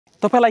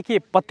तपाईलाई के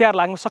पत्यार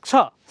लाग्न सक्छ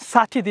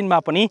 60 दिनमा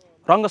पनि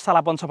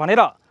रङ्गशाला बन्छ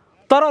भनेर?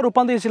 तर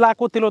रूपन्देही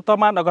जिल्लाको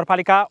तिलोत्तमा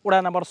नगरपालिका वडा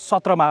नम्बर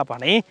 17 मा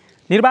भने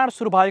निर्माण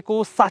सुरु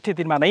भएको 60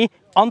 दिनमा नै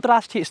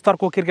अन्तर्राष्ट्रिय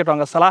स्तरको क्रिकेट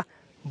रङ्गशाला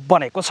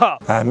बनेको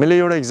छ। हामीले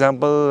एउटा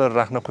इक्जाम्पल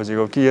राख्न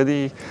खोजेको कि यदि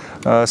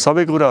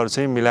सबै कुराहरू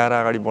चाहिँ मिलाएर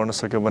अगाडि बढ्न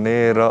सक्यो भने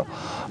र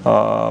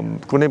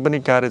कुनै पनि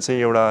कार्य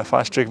चाहिँ एउटा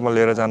फास्ट ट्र्याकमा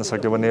लिएर जान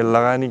सक्यो भने,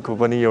 लगानीको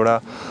पनि एउटा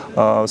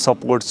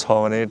सपोर्ट छ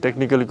भने,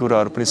 टेक्निकल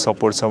कुराहरू पनि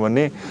सपोर्ट छ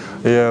भने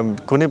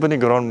कुनै पनि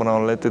ग्राउन्ड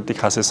बनाउनलाई त्यति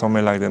खासै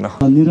समय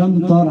लाग्दैन।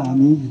 निरन्तर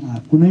हामी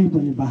कुनै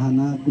पनि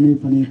बहाना, कुनै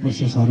पनि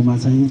प्रोसेसहरूमा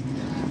चाहिँ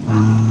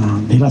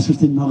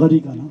ढिलासुस्ती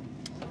नगरिकन,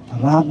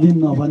 रात दिन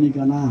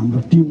नभनिकन हाम्रो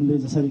टिमले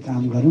जसरी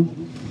काम गर्यो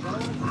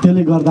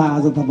त्यसले गर्दा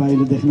आज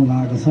तपाईले देख्नु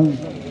भएको छ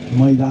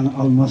मैदान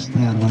अलमोस्ट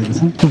तयार भएको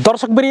छ।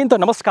 दर्शकवृन्द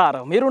नमस्कार,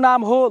 मेरो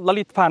नाम हो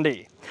ललित पाण्डे।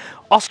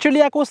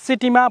 अस्ट्रेलियाको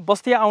सिडनीमा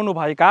बस्दै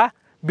आउनुभएका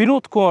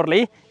binod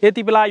कुवरले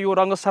यति बेला यो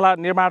रङ्गशाला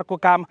निर्माणको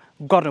काम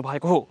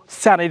गर्नुभएको हो।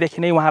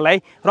 सानैदेखि नै उहाँलाई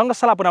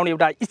रङ्गशाला बनाउने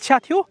एउटा इच्छा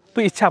थियो,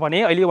 त्यो इच्छा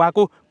भने अहिले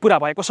उहाँको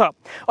पुरा भएको छ।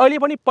 अहिले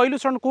पनि पहिलो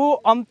चरणको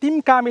अन्तिम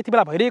काम यति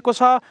बेला भइरहेको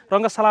छ।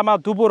 रङ्गशालामा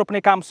दुबो रोप्ने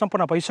काम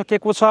सम्पन्न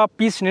भइसकेको छ,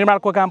 पिच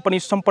निर्माणको काम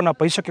पनि सम्पन्न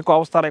भइसकेको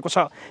अवस्था रहेको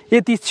छ।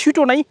 यति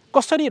छिटो नै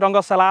कसरी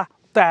रङ्गशाला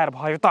तयार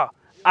भयो त?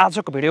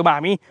 आजको भिडियोमा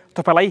हामी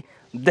तपाईलाई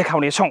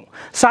देखाउनेछौँ।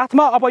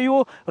 साथमा अब यो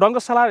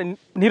रङ्गशाला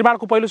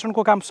निर्माणको पहिलो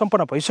चरणको काम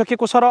सम्पन्न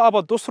भइसकेको छ र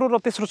अब दोस्रो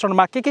र तेस्रो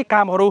चरणमा के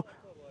कामहरू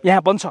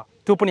यहाँ बन्छ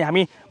त्यो पनि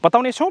हामी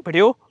बताउनेछौँ।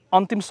 भिडियो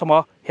अन्तिमसम्म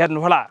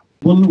हेर्नुहोला।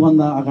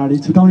 बोल्नुभन्दा अगाडि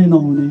छुटाउने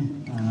नहुने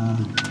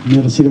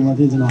मेरो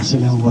श्रीमती जुन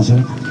अस्ट्रेलियामा बसेर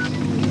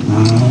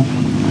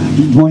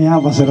म यहाँ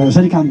बसेर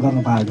यसरी काम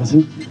गर्न पाएको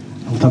छु,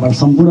 तपाईँ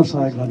सम्पूर्ण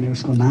सहयोग गर्ने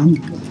उसको नाम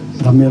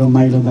र मेरो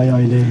माइलो दाइ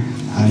अहिले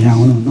यहाँ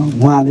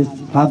हुनुहुन्न, उहाँले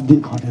रात दिन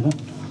खटेर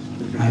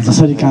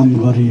जसरी काम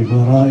गरिएको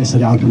र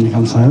यसरी आउटपुट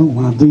निकाल्न सक्यो,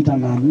 उहाँ दुईटा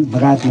नाम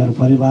लगायत मेरो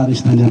परिवार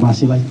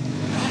स्थानीयवासीलाई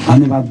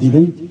धन्यवाद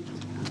दिँदै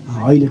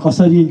अहिले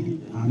कसरी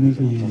हामी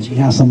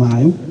यहाँसम्म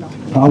आयौँ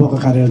र अबको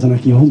कार्ययोजना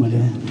के हो मैले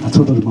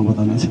छोटो रूपमा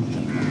बताउनेछु।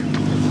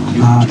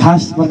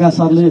 खास प्रकाश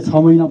सरले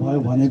 6 महिना भयो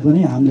भने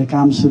पनि हामीले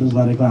काम सुरु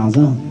गरेको आज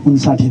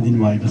 59 दिन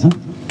भएको छ।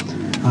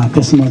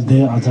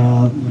 त्यसमध्ये अझ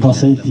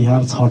दसैँ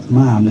तिहार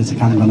छठमा हामीले चाहिँ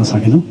काम गर्न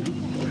सकेनौँ।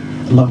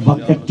 लगभग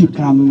एक्टिभ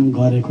काम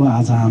गरेको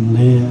आज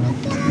हामीले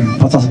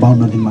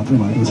 50-52 दिन मात्रै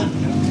भएको छ।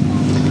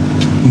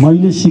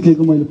 मैले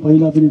सिकेको, मैले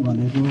पहिला पनि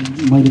भनेको,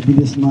 मैले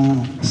विदेशमा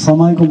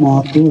समयको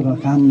महत्त्व र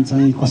काम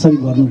चाहिँ कसरी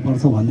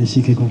गर्नुपर्छ भन्ने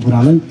सिकेको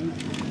कुरालाई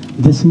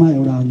देशमा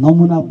एउटा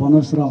नमुना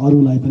बनोस् र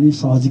अरूलाई पनि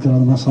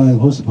सहजीकरणमा सहयोग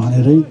होस्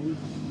भनेरै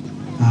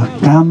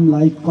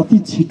कामलाई कति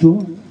छिटो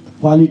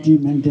क्वालिटी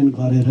मेन्टेन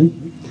गरेरै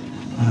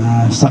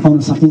सकाउन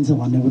सकिन्छ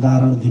भन्ने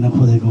उदाहरण दिन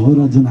खोजेको हो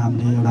र जुन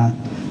हामीले एउटा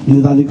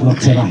निर्धारित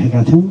लक्ष्य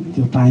राखेका थियौँ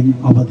त्यो टाइम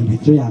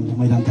अवधिभित्रै हामीले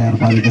मैदान तयार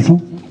पारेका छौँ।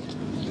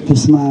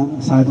 त्यसमा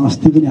सायद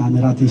अस्ति पनि हामी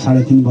राति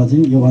 3:30 बजे,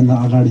 योभन्दा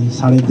अगाडि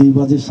 2:30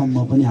 बजेसम्म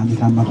पनि हामी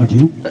काममा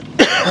खट्यौँ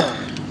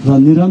र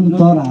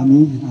निरन्तर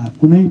हामी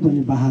कुनै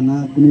पनि बहाना,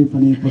 कुनै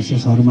पनि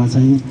प्रोसेसहरूमा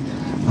चाहिँ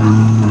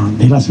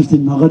ढिलासुस्ती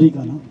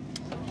नगरिकन,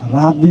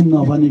 रात दिन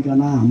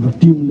नभनिकन हाम्रो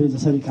टिमले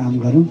जसरी काम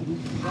गर्यो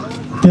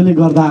त्यसले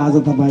गर्दा आज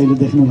तपाईले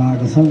देख्नु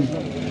भएको छ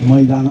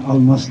मैदान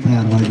अलमोस्ट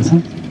तयार भएको छ।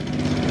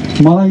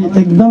 मलाई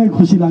एकदमै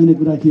खुसी लाग्ने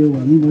कुरा के हो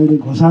भने मैले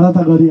घोषणा त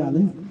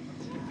गरिहालेँ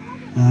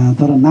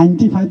तर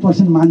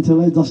 95%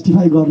 मान्छेलाई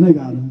जस्टिफाई गर्नै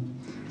गाह्रो,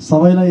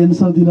 सबैलाई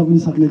एन्सर दिन पनि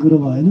सक्ने कुरो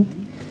भएन।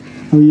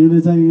 अब यसले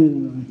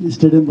चाहिँ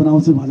स्टेडियम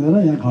बनाउँछु भनेर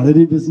यहाँ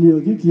घडेरी बेच्ने हो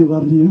कि के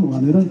गर्ने हो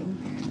भनेर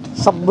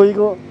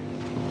सबैको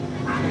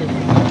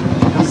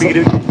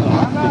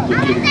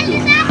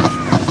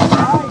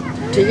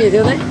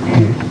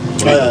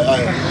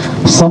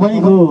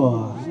सबैको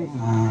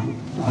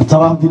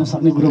जवाब दिन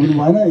सक्ने कुरो पनि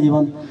भएन।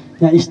 इभन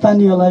यहाँ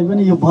स्थानीयलाई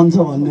पनि यो बन्छ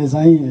भन्ने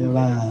चाहिँ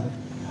एउटा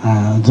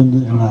जुन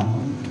एउटा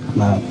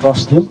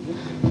ट्रस्ट थियो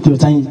त्यो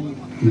चाहिँ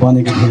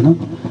बनेको थिएन।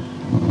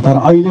 तर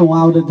अहिले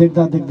उहाँहरूले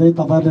देख्दा देख्दै,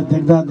 तपाईँहरूले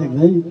देख्दा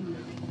देख्दै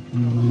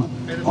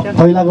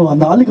पहिलाको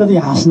भन्दा अलिकति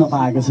हाँस्न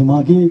पाएको छु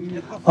म कि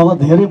अब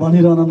धेरै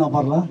भनिरहन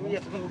नपर्ला,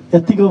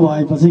 यतिको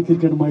भएपछि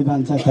क्रिकेट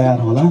मैदान चाहिँ तयार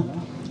होला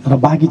र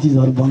बाँकी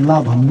चिजहरू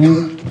बन्ला भन्ने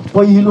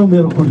पहिलो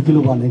मेरो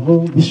खुड्किलो भनेको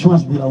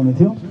विश्वास दिलाउने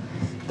थियो।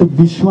 त्यो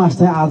विश्वास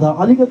चाहिँ आज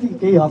अलिकति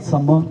केही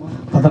हदसम्म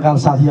पत्रकार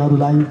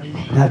साथीहरूलाई,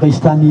 यहाँको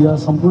स्थानीय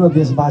सम्पूर्ण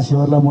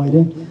देशवासीहरूलाई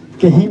मैले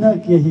केही न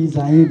केही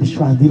चाहिँ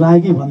विश्वास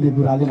दिलाएँ कि भन्ने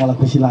कुराले मलाई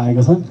खुसी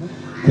लागेको छ।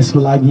 त्यसको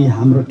लागि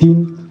हाम्रो टिम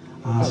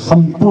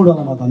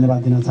सम्पूर्णलाई म धन्यवाद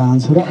दिन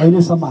चाहन्छु। र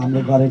अहिलेसम्म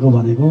हामीले गरेको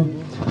भनेको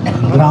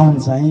ग्राउन्ड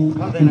चाहिँ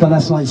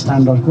इन्टरनेसनल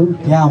स्ट्यान्डर्डको,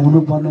 त्यहाँ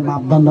हुनुपर्ने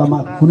मापदण्डमा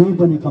कुनै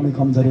पनि कमी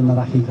कमजोरी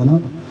नराखिकन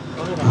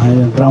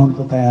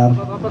ग्राउन्डको तयार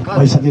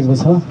भइसकेको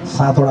छ।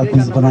 7वटा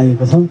पिच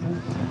बनाइएको छ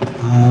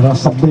र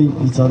सबै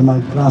पिचहरूमा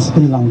ग्रास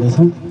पनि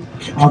लाउँदैछौँ।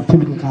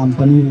 आउटफिल्डको काम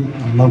पनि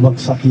लगभग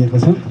सकिएको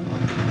छ।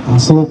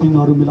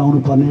 स्लोपिङहरू मिलाउनु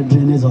पर्ने,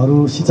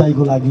 ड्रेनेजहरू,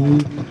 सिँचाइको लागि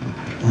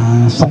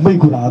सबै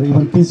कुराहरू,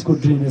 इभन पिचको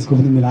ड्रेनेजको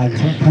पनि मिलाएको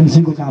छ।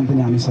 फेन्सिङको काम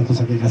पनि हामी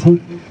सकिसकेका छौँ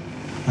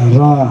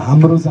र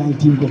हाम्रो चाहिँ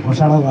टिमको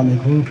घोषणा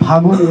भनेको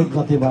फागुन 1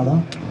 गतेबाट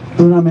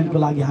टुर्नामेन्टको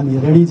लागि हामी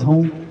रेडी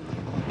छौँ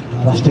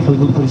राष्ट्रिय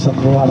खेलकुद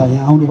परिषदबाट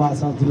यहाँ आउनु भएको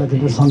छ जिल्ला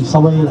क्रिकेट सङ्घ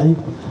सबैलाई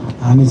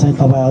हामी चाहिँ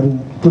तपाईँहरू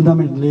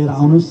टुर्नामेन्ट लिएर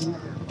आउनुहोस्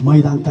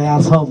मैदान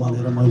तयार छ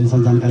भनेर मैले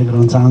चाहिँ जानकारी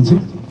गराउन चाहन्छु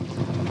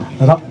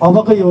र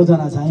अबको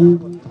योजना चाहिँ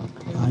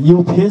यो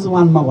फेज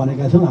 1 मा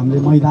भनेका थियौँ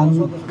हामीले मैदान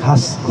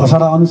खास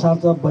घोषणा अनुसार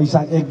त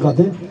वैशाख 1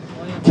 गते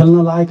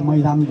खेल्न लायक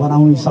मैदान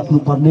बनाउन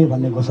सक्नुपर्ने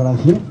भन्ने घोषणा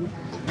थियो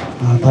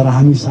तर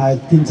हामी सायद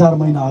 3-4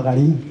 महिना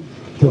अगाडि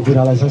त्यो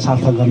कुरालाई चाहिँ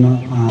सार्थक गर्न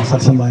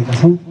सक्षम भएका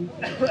छौँ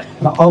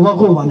र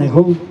अबको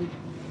भनेको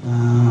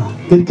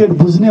क्रिकेट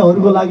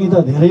बुझ्नेहरूको लागि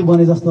त धेरै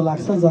बने जस्तो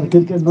लाग्छ तर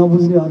क्रिकेट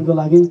नबुझ्नेहरूको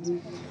लागि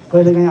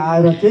कहिलेकाहीँ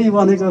आएर केही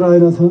बनेको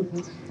रहेछ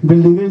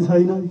बिल्डिङै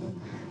छैन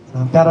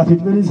प्याराफिट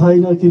पनि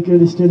छैन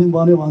क्रिकेट स्टेडियम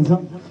बन्यो भन्छ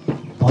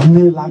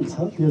भन्ने लाग्छ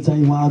त्यो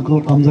चाहिँ उहाँहरूको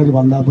कमजोरी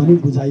भन्दा पनि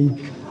बुझाइ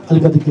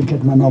अलिकति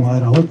क्रिकेटमा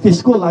नभएर हो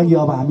त्यसको लागि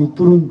अब हामी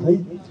तुरुन्तै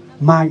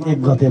माघ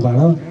 1 गतेबाट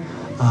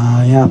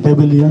यहाँ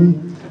पेभिलियन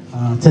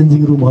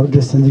चेन्जिङ रुमहरू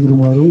ड्रेस चेन्जिङ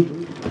रुमहरू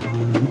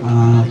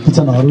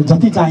किचनहरू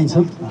जति चाहिन्छ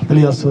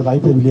प्लेयर्सको लागि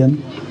पेभिलियन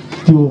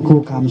त्योको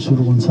काम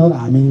सुरु हुन्छ र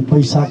हामी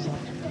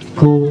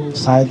वैशाखको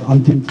सायद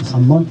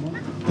अन्तिमसम्म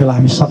त्यसलाई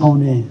हामी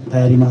सकाउने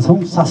तयारीमा छौँ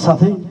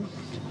साथसाथै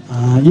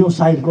यो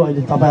साइडको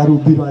अहिले तपाईँहरू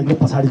उभिरहेको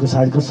पछाडिको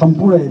साइडको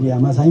सम्पूर्ण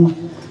एरियामा चाहिँ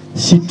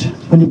सिट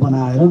पनि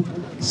बनाएर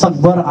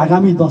सकभर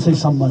आगामी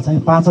दसैँसम्म चाहिँ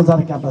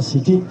 5000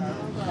 क्यापासिटी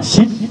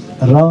सिट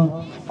र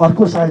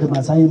अर्को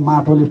साइडमा चाहिँ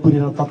माटोले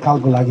पुरेर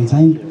तत्कालको लागि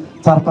चाहिँ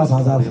 4-5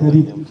 हजार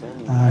फेरि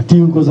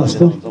टिमको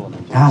जस्तो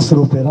घाँस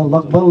रोपेर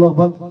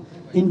लगभग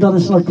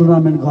इन्टरनेसनल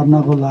टुर्नामेन्ट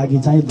गर्नको लागि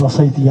चाहिँ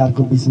दसैँ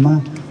तिहारको बिचमा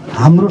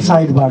हाम्रो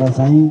साइडबाट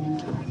चाहिँ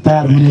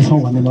तयार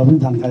हुनेछौँ भन्ने म पनि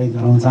जानकारी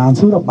गराउन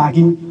चाहन्छु र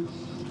बाँकी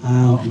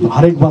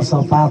हरेक वर्ष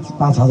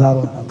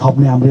 5,000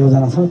 थप्ने हाम्रो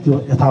योजना छ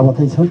त्यो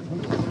यथावतै छ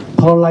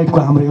फ्लड लाइटको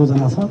हाम्रो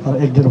योजना छ तर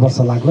 1-1.5 वर्ष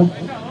लाग्ला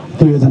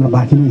त्यो योजना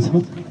बाँकी नै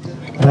छ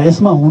र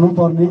यसमा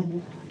हुनुपर्ने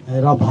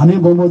र भने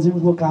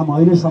बमोजिमको काम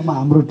अहिलेसम्म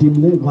हाम्रो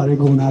टिमले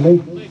गरेको हुनाले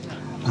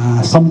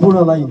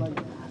सम्पूर्णलाई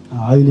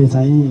अहिले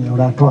चाहिँ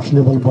एउटा ट्रस्ट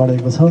लेभल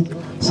बढेको छ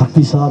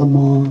शक्ति सर म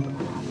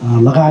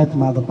लगायत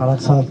माधव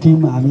पाठक सर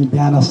टिम हामी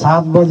बिहान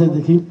 7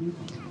 बजेदेखि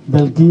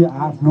बेलुकी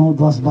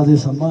 8-9-10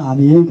 बजेसम्म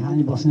हामी यही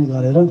खानी बस्ने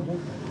गरेर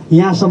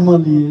यहाँसम्म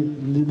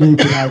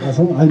ल्याइपुर्याएका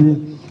छौँ अहिले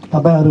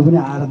तपाईँहरू पनि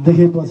आएर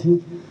देखेपछि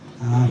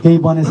केही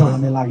बनेछ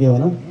भन्ने लाग्यो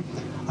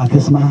होला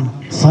त्यसमा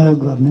सहयोग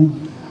गर्ने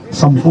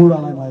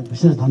सम्पूर्णलाई म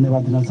विशेष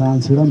धन्यवाद दिन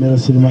चाहन्छु र मेरो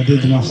श्रीमती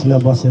जुन अस्ट्रेलिया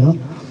बसेर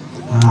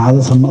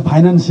आजसम्म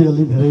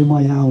फाइनेन्सियली धेरै म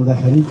यहाँ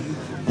आउँदाखेरि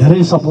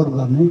धेरै सपोर्ट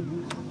गर्ने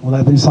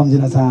उसलाई पनि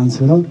सम्झिन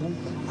चाहन्छु र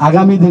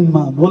आगामी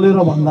दिनमा बोलेर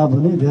भन्दा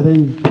पनि धेरै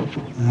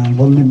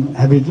बोल्ने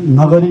ह्याबिट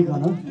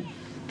नगरिकन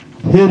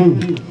फेरि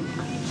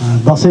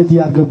दसैँ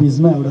तिहारको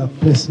बिचमा एउटा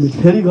प्रेस मिट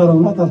फेरि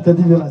गरौँला तर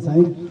त्यति बेला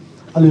चाहिँ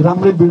अलि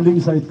राम्रै बिल्डिङ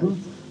सहितको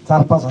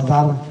 4-5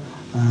 हजार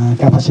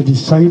क्यापासिटी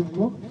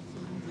सहितको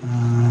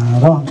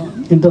र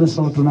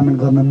इन्टरनेसनल टुर्नामेन्ट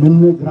गर्न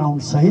मिल्ने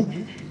ग्राउन्ड सहित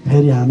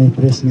फेरि हामी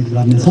प्रेस मिट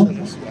गर्नेछौँ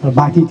र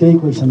बाँकी केही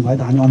क्वेसन भए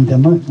त हामी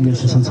अन्त्यमा क्युए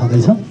सेसन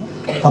छँदैछ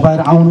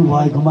तपाईँहरू आउनु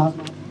भएकोमा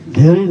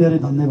धेरै धेरै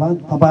धन्यवाद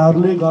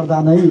तपाईँहरूले गर्दा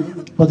नै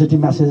पोजिटिभ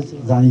म्यासेज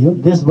जानियो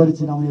देशभरि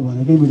चिनाउने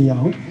भनेकै मिडिया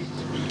हो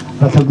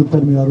र खेलकुद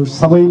प्रेमीहरू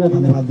सबैलाई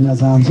धन्यवाद दिन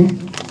चाहन्छु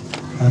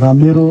र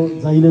मेरो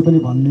जहिले पनि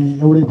भन्ने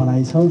एउटै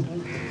भनाइ छ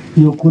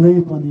यो कुनै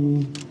पनि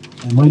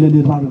मैले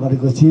निर्माण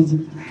गरेको चिज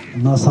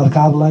न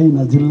सरकारलाई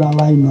न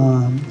जिल्लालाई न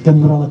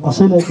केन्द्रलाई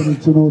कसैलाई पनि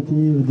चुनौती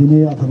दिने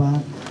अथवा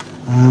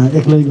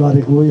एक्लै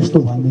गरेको यस्तो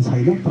भन्ने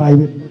छैन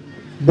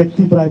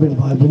व्यक्ति प्राइभेट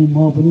भए पनि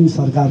म पनि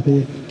सरकारको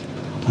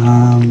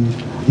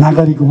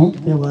नागरिक हुँ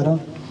त्यो भएर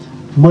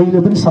मैले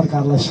पनि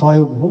सरकारलाई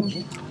सहयोग हो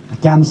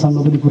क्यानसँग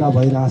पनि कुरा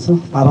भइरहेछ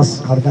पारस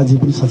खड्काजी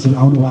पनि सचिव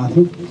आउनुभएको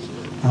थियो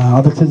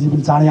अध्यक्षजी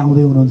पनि चाँडै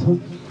आउँदै हुनुहुन्छ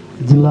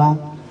जिल्ला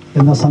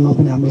केन्द्रसँग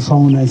पनि हाम्रो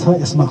समन्वय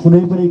छ यसमा कुनै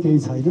पनि केही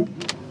छैन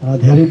र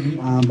धेरै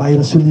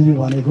बाहिर सुनिने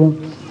भनेको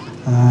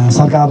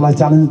सरकारलाई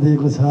च्यालेन्ज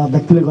दिएको छ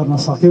व्यक्तिले गर्न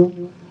सक्यो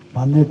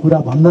भन्ने कुरा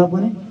भन्दा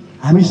पनि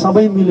हामी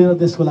सबै मिलेर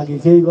देशको लागि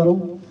केही गरौँ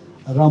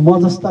र म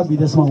जस्ता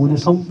विदेशमा हुने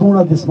सम्पूर्ण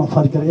देशमा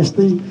फर्केर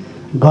यस्तै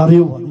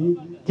गर्यो भने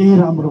केही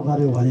राम्रो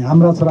गर्यो भने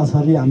हाम्रा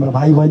छोराछोरी हाम्रा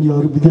भाइ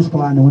बहिनीहरू विदेश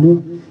पलायन हुने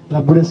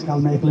र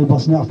बुढेसकालमा एक्लै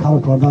बस्ने अप्ठ्यारो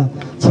पर्दा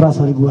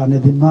छोराछोरी गुहार्ने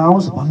दिन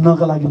नआओस्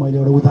भन्नका लागि मैले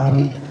एउटा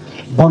उदाहरण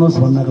बनोस्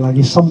भन्नको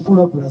लागि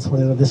सम्पूर्ण कुरा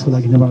छोडेर देशको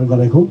लागि निर्माण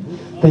गरेको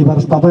त्यही भएर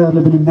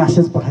तपाईँहरूले पनि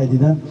म्यासेज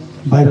पठाइदिँदा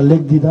बाहिर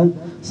लेखिदिँदा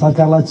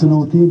सरकारलाई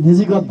चुनौती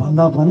निजीगत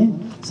भन्दा पनि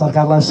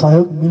सरकारलाई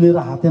सहयोग मिलेर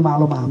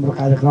हातेमालोमा हाम्रो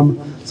कार्यक्रम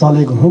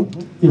चलेको हो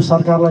यो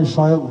सरकारलाई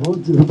सहयोग हो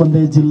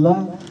रूपन्देही जिल्ला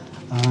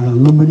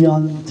लुम्बिनी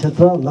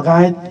क्षेत्र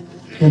लगायत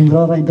केन्द्र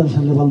र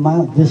इन्टरनेसनल लेभलमा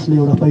देशले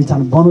एउटा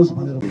पहिचान बनोस्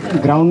भनेर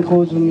ग्राउन्डको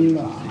जुन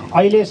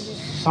अहिले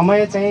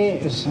समय चाहिँ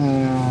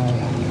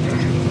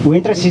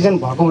विन्टर सिजन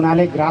भएको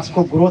हुनाले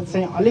ग्रासको ग्रोथ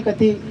चाहिँ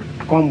अलिकति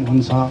कम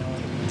हुन्छ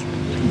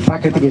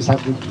प्राकृतिक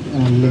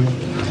हिसाबले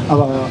अब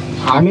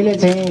हामीले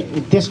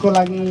चाहिँ त्यसको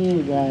लागि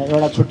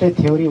एउटा छुट्टै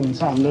थ्योरी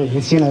हुन्छ हामीले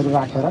हेसियनहरू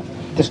राखेर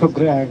त्यसको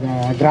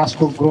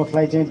ग्रासको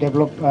ग्रोथलाई चाहिँ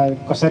डेभलप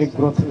कसरी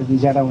ग्रोथ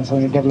ज्यादा हुन्छ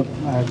भने डेभलप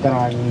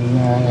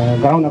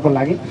गराउनको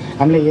लागि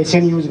हामीले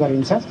हेसियन युज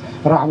गरिन्छ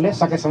र हामीले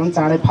सकेसम्म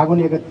चाँडै फागुन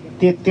 1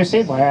 गते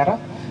त्यसै भएर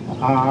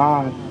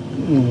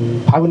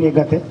फागुन 1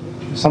 गते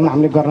सम्म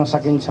हामीले गर्न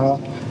सकिन्छ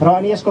र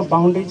अनि यसको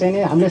बाउन्ड्री चाहिँ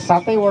नि हामीले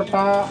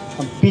 7वटा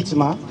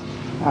पिचमा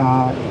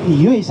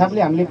यो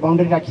हिसाबले हामीले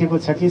बाउन्ड्री राखिएको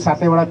छ कि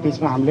 7वटा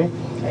पिचमा हामीले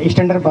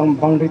स्ट्यान्डर्ड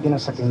बाउन्ड्री दिन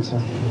सकिन्छ।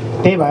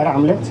 त्यही भएर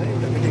हामीले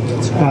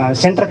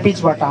सेन्टर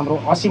पिचबाट हाम्रो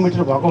 80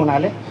 मिटर भएको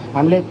हुनाले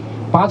हामीले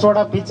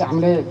 5वटा पिच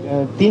हामीले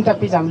 3टा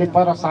पिच हामीले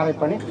पर सारे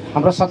पनि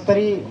हाम्रो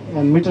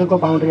 70 मिटरको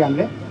बाउन्ड्री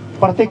हामीले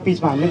प्रत्येक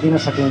पिचमा हामीले दिन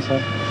सकिन्छ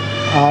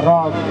र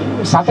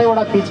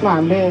 7वटा पिचमा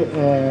हामीले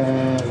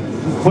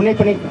कुनै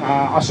पनि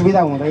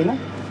असुविधा हुँदैन।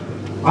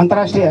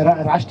 अन्तर्राष्ट्रिय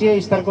राष्ट्रिय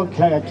स्तरको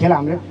खेल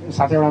हामीले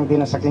 7वटामा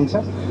दिन सकिन्छ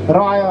र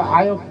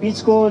आयो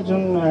पिचको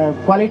जुन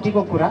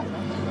क्वालिटीको कुरा,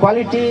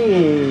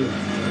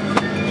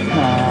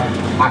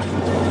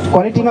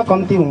 क्वालिटीमा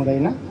कम्ती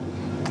हुँदैन।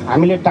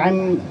 हामीले टाइम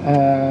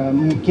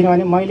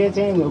किनभने मैले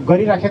चाहिँ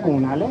गरिराखेको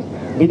हुनाले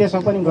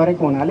विदेशमा पनि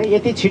गरेको हुनाले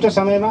यति छिटो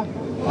समयमा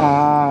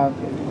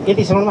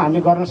यति समयमा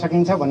हामीले गर्न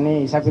सकिन्छ भन्ने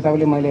हिसाब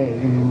किताबले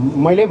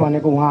मैले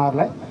भनेको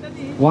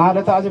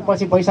उहाँहरूले त अझै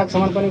पछि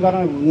वैशाखसम्म पनि गर्न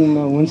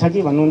हुन्छ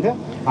कि भन्नुहुन्थ्यो।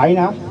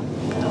 होइन,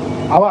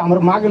 अब हाम्रो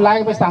माग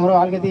लागेपछि त हाम्रो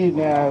अलिकति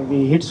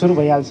हिट सुरु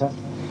भइहाल्छ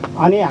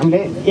अनि हामीले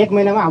 1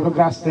 महिनामा हाम्रो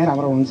ग्रास चाहिँ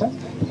राम्रो हुन्छ।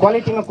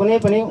 क्वालिटीमा कुनै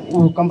पनि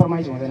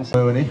कम्प्रोमाइज हुँदैन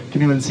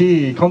किनभने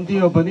चाहिँ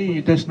कम्तीमा पनि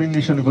टेस्ट ब्याङ्क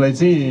नेसनको लागि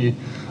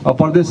चाहिँ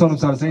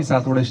प्रदेशअनुसार चाहिँ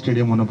 7वटा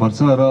स्टेडियम हुनुपर्छ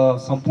र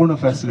सम्पूर्ण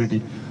फेसिलिटी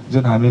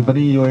जुन हामी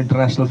पनि यो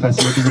इन्टरनेसनल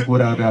फेसिलिटीको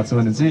कुरा गरिरहेको छ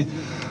भने चाहिँ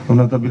हुन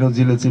त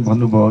विनोदजीले चाहिँ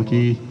भन्नुभयो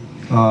कि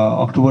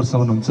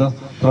अक्टोबरसम्म हुन्छ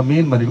र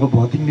मेन भनेको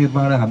भौतिक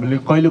निर्माण हामीले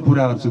कहिले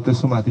पुरा गर्छु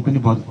त्यसको माथि पनि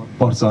भर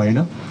पर्छ होइन।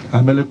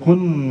 हामीले कुन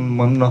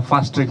भनौँ न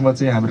फास्ट ट्र्याकमा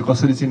चाहिँ हामीले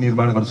कसरी चाहिँ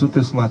निर्माण गर्छौँ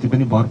त्यसको माथि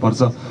पनि भर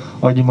पर्छ।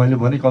 अघि मैले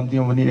भने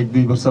कम्तीमा पनि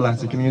 1-2 वर्ष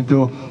लाग्छ किनकि त्यो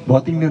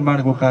भौतिक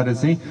निर्माणको कार्य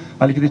चाहिँ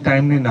अलिकति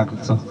टाइम नै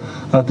लाग्छ।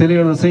 त्यसले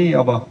गर्दा चाहिँ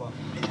अब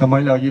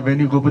मैले अघि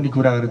भेन्यूको पनि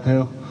कुरा गरेको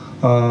थियो।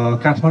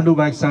 काठमाडौँ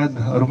बाहेक सायद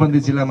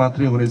रूपन्देही जिल्ला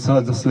मात्रै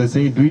हुनेछ जसले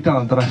चाहिँ 2टा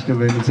अन्तर्राष्ट्रिय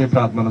भेन्यू चाहिँ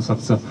प्राप्त गर्न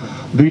सक्छ।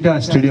 2टा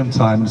स्टेडियम छ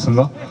हामीसँग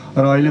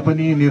र अहिले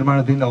पनि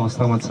निर्माणाधीन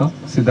अवस्थामा छ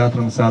सिद्धार्थ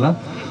रङ्गशाला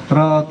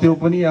र त्यो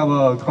पनि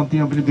अब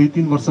कम्तीमा पनि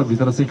 2-3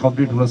 वर्षभित्र चाहिँ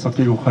कम्प्लिट हुन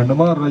सकेको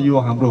खण्डमा र यो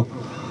हाम्रो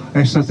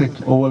एक्स्ट्राटेक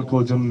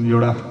ओभलको जुन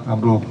एउटा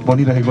हाम्रो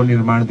बनिरहेको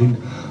निर्माणाधीन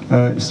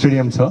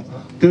स्टेडियम छ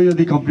त्यो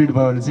यदि कम्प्लिट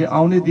भयो भने चाहिँ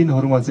आउने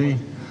दिनहरूमा चाहिँ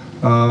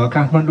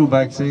काठमाडौँ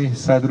बाहेक चाहिँ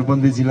सायद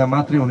रूपन्देही जिल्ला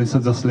मात्रै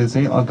हुनेछ जसले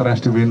चाहिँ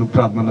अन्तर्राष्ट्रिय भेन्यू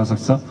प्राप्त गर्न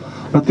सक्छ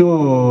र त्यो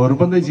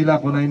रूपन्देही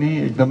जिल्लाको लागि नै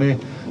एकदमै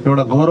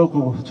एउटा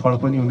गौरवको क्षण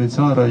पनि हुनेछ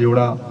र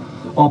एउटा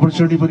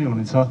अपर्च्युनिटी पनि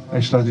हुनेछ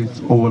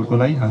एक्स्ट्राटेक ओभलको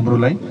लागि हाम्रो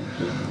लागि।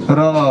 र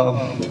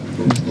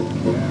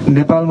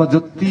नेपालमा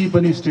जति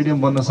पनि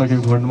स्टेडियम बन्न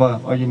सकेको खण्डमा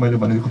अघि मैले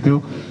भनेको थियो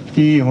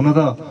कि हुन त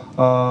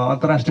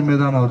अन्तर्राष्ट्रिय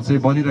मैदानहरू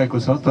चाहिँ बनिरहेको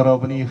छ तर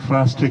पनि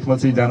फास्ट ट्र्याकमा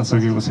चाहिँ जान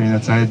सकेको छैन।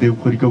 चाहे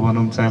देवखुरीको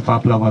भनौँ, चाहे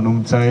पाप्ला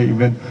भनौँ, चाहे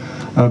इभेन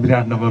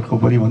विराटनगरको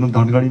पनि भनौँ,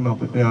 धनगढीमा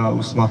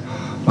उसमा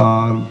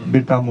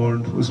बिर्तामोड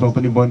उसमा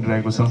पनि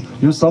बनिरहेको छ।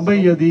 यो सबै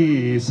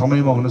यदि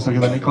समयमा हुन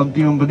सक्यो भने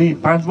कम्तीमा पनि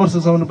 5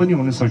 वर्षसम्म पनि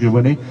हुन सक्यो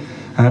भने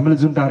हामीले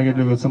जुन टार्गेट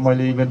लिएको छ,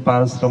 मैले इभेन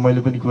पारस र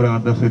मैले पनि कुरा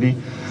गर्दाखेरि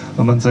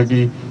भन्छ कि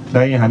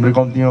दाइ हाम्रो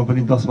कम्तीमा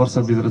पनि 10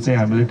 वर्षभित्र चाहिँ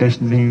हामीले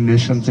टेस्ट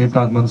नेसन चाहिँ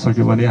प्राप्त गर्न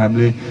सक्यो भने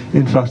हामीले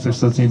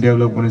इन्फ्रास्ट्रक्चर चाहिँ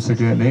डेभलप गर्न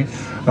सक्यो भने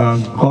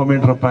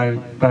गभर्मेन्ट र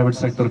प्राइभेट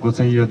सेक्टरको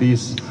चाहिँ यदि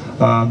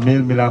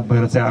मेलमिलाप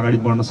भएर चाहिँ अगाडि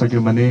बढ्न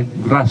सक्यो भने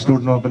ग्रास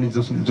रुटमा पनि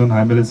जुन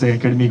हामीले चाहिँ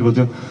एकाडेमीको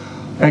जुन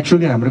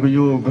एक्चुअली हाम्रो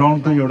यो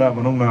ग्राउन्ड त एउटा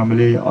भनौँ न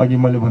हामीले अघि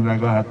मैले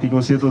भनिरहेको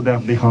हात्तीको सेतो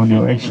दाग देखाउने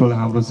हो। एक्चुअल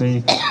हाम्रो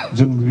चाहिँ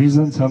जुन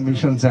भिजन छ,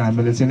 मिसन छ,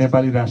 हामीले चाहिँ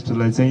नेपाली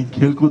राष्ट्रलाई चाहिँ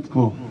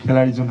खेलकुदको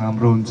खेलाडी जुन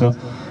हाम्रो हुन्छ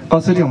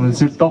कसरी हामीले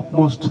चाहिँ टप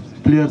मोस्ट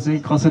प्लेयर चाहिँ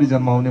कसरी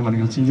जन्माउने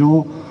भनेको चाहिँ यो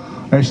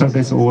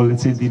एक्स्ट्राटेक ओभलले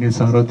चाहिँ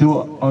दिनेछ र त्यो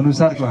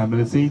अनुसारको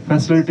हामीले चाहिँ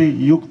फेसिलिटी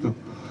युक्त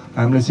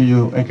हामीले चाहिँ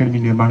यो एकाडेमी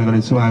निर्माण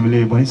गरेको छौँ।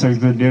 हामीले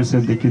भनिसकेको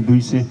 150 देखि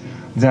 200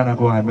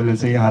 जनाको हामीले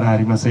चाहिँ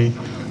हाराहारीमा चाहिँ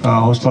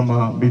होस्टलमा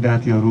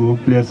विद्यार्थीहरू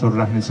प्लेयर्सहरू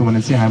राख्नेछौँ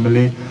भने चाहिँ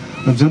हामीले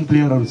जुन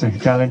प्लेयरहरू चाहिँ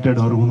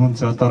ट्यालेन्टेडहरू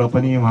हुनुहुन्छ तर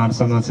पनि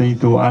उहाँहरूसँग चाहिँ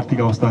त्यो आर्थिक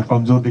अवस्था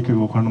कमजोर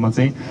देखेको खण्डमा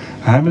चाहिँ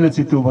हामीले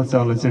चाहिँ त्यो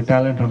बच्चाहरूलाई चाहिँ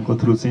ट्यालेन्टहरूको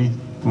थ्रु चाहिँ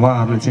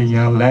उहाँहरूले चाहिँ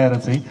यहाँ ल्याएर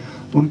चाहिँ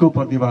उनको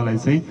प्रतिभालाई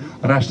चाहिँ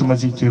राष्ट्रमा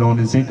चाहिँ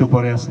चिनाउने चाहिँ त्यो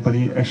प्रयास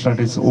पनि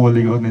एक्स्ट्राटेक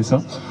ओभलले गर्नेछ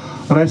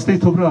र यस्तै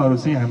थुप्रोहरू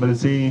चाहिँ हामीले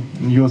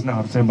चाहिँ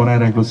योजनाहरू चाहिँ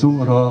बनाइरहेको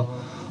छौँ र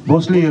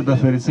मोस्टली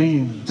हेर्दाखेरि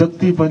चाहिँ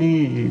जति पनि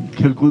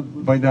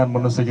खेलकुद मैदान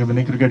बन्न सक्यो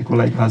भने क्रिकेटको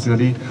लागि खास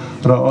गरी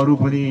र अरू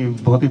पनि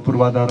भौतिक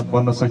पूर्वाधार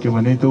बन्न सक्यो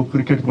भने त्यो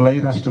क्रिकेटको लागि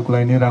राष्ट्रको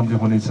लागि नै राम्रो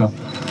हुनेछ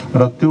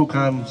र त्यो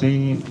काम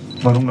चाहिँ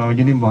भनौँ न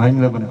अघि नै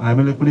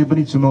हामीले कुनै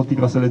पनि चुनौती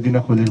कसैलाई दिन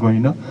खोजेको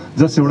होइन,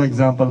 जस्ट एउटा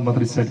इक्जाम्पल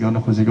मात्रै सेट गर्न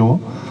खोजेको हो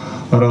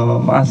र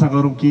आशा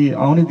गरौँ कि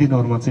आउने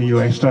दिनहरूमा चाहिँ यो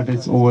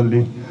एक्स्ट्राटेक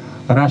ओभलले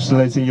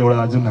राष्ट्रलाई चाहिँ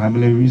एउटा जुन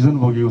हामीले भिजन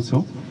बोकेको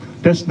छौँ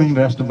टेस्ट ब्याङ्क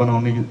राष्ट्र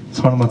बनाउने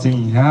क्षणमा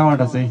चाहिँ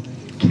यहाँबाट चाहिँ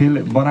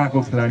खेल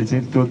बनाएको खेलाडी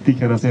चाहिँ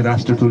त्यतिखेर चाहिँ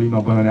राष्ट्र टोलीमा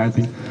भयो भने आई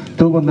थिङ्क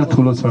त्योभन्दा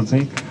ठुलो क्षण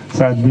चाहिँ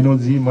सायद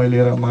विनोदजी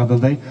मैले र माधव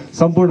दाइ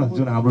सम्पूर्ण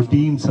जुन हाम्रो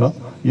टिम छ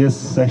यस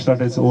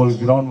एक्स्ट्राटेक ओभल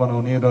ग्राउन्ड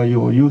बनाउने र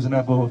यो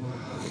योजनाको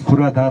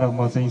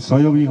पूर्वाधारमा चाहिँ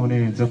सहयोगी हुने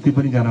जति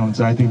पनि जना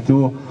हुन्छ आई थिङ्क त्यो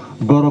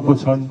गौरवको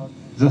क्षण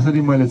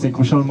जसरी मैले चाहिँ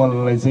कुशल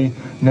मल्ललाई चाहिँ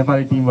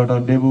नेपाली टिमबाट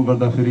डेब्यू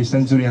गर्दाखेरि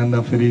सेन्चुरी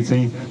हान्दाखेरि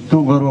चाहिँ त्यो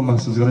गर्व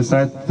महसुस गरेँ।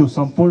 सायद त्यो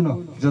सम्पूर्ण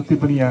जति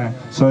पनि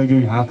यहाँ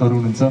सहयोगी हातहरू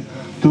हुनुहुन्छ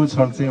त्यो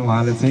क्षण चाहिँ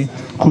उहाँले चाहिँ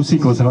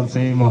खुसीको क्षण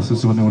चाहिँ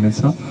महसुस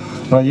गर्नुहुनेछ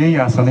र यही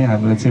आशा नै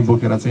हामीले चाहिँ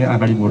बोकेर चाहिँ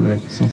अगाडि बढिरहेको छौँ।